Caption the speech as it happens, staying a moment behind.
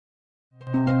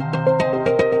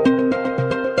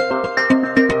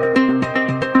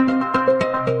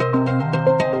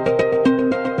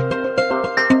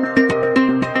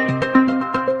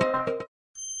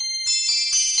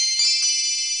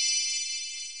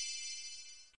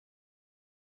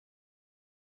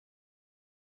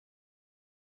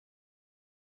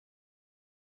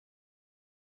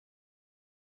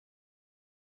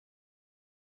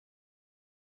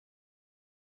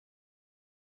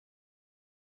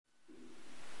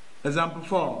Example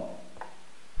 4.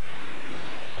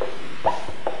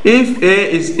 If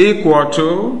A is equal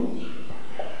to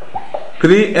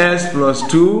 3s plus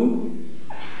 2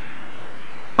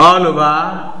 all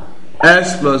over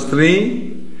s plus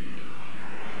 3,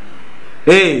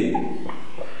 A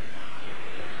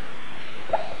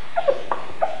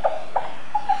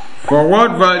for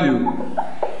what value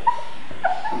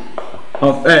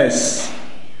of s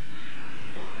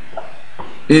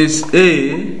is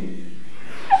A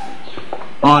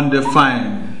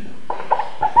undefined?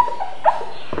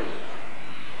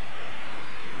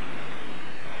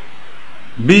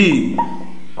 B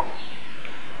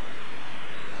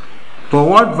for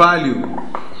what value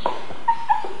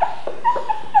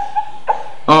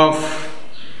of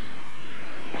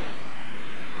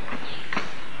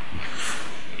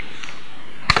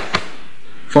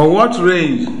for what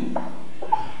range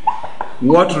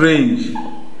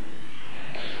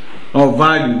of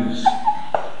values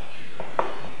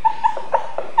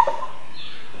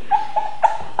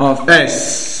of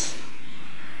s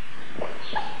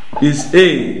is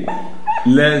A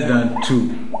less than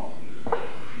 2?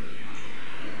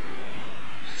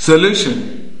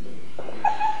 Solution.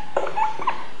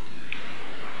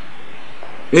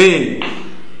 A,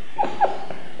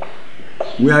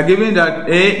 we are given that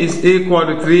A is equal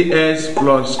to 3s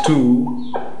plus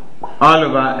 2 all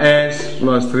over s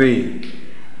plus 3.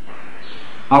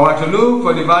 I want to look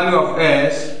for the value of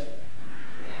s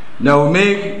that will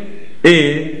make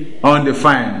A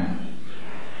undefined.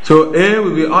 So A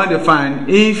will be undefined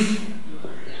if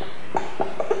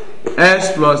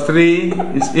s plus 3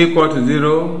 is equal to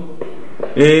 0.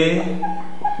 A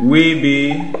will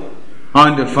be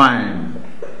undefined.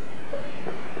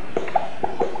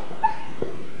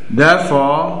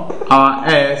 Therefore, our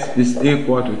s is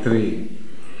equal to 3.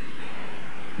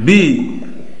 B,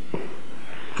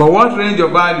 for what range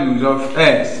of values of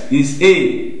s is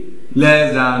A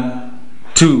less than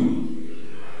 2?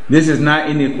 This is not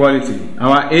inequality.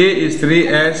 Our A is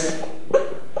 3s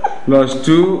plus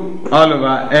 2 all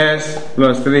over s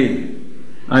plus 3,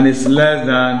 and it's less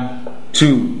than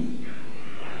 2.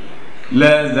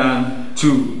 Less than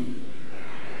 2.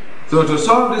 So to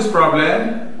solve this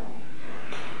problem,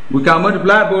 we can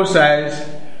multiply both sides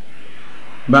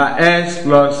by s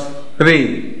plus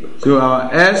 3. So our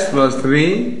s plus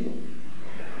 3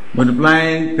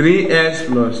 multiplying 3s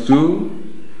plus 2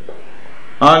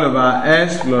 all over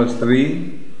s plus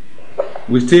 3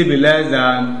 will still be less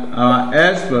than our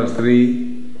s plus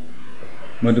 3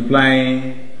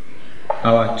 multiplying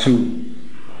our 2.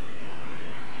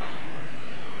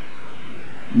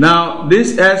 Now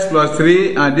this s plus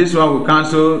 3 and this one will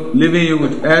cancel, leaving you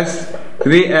with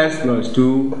 3s plus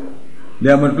 2.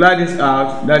 Then multiply this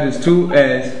out, that is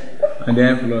 2s and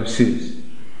then plus 6.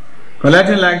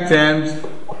 Collecting like terms,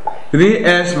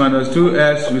 3s minus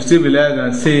 2s will still be less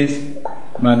than 6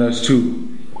 minus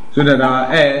 2. So that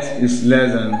our s is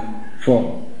less than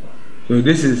 4. So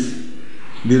this is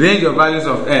the range of values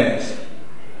of s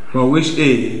for which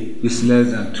A is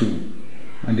less than 2.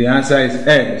 And the answer is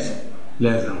s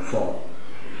less than 4.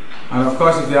 And of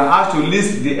course, if you are asked to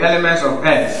list the elements of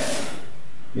s,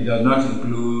 it does not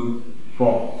include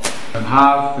 4. You can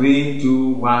have 3, 2,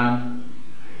 1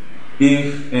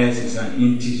 if s is an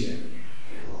integer.